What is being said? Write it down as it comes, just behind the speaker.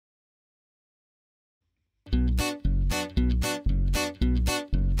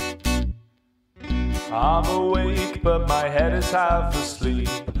I'm awake, but my head is half asleep.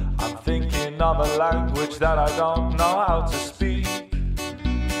 I'm thinking of a language that I don't know how to speak.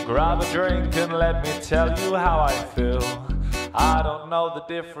 Grab a drink and let me tell you how I feel. I don't know the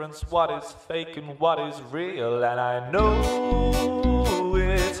difference, what is fake and what is real. And I know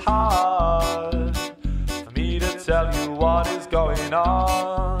it's hard for me to tell you what is going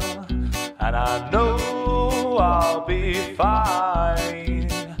on. And I know I'll be fine,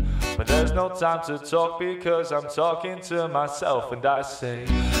 but there's no time to talk because I'm talking to myself. And I say,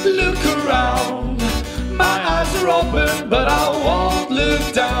 look around, my eyes are open, but I won't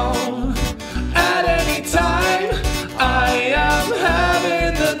look down. At any time, I am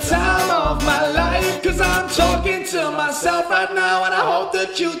having the time of my life, 'cause I'm talking to myself right now, and I hope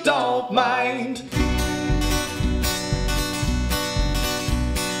that you don't mind.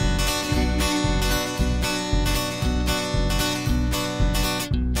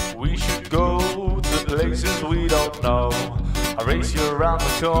 We should go to places we don't know. I race you around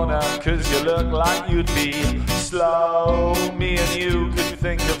the corner 'cause you look like you'd be slow. Me and you could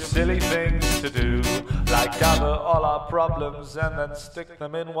think of silly things to do, like gather all our problems and then stick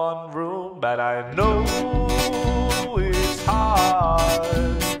them in one room. But I know it's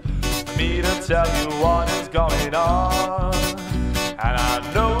hard for me to tell you what is going on. And I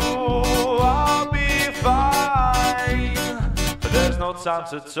know I'll be fine, but there's no time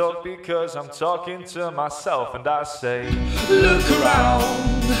to talk because I'm talking to myself. And I say, look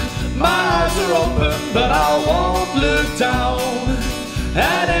around, my eyes are open, but I won't look down.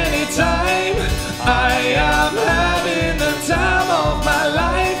 At any time, I am having the time of my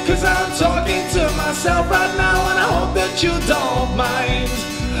life, 'cause I'm talking to myself right now, and I hope that you don't mind.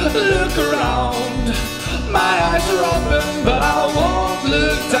 Look around, my eyes are open, but I won't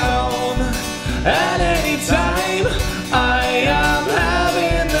look down. At any time, I am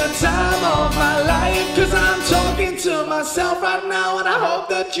having the time of my life, 'cause I'm talking to myself right now, and I hope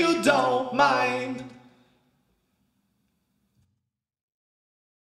that you don't mind.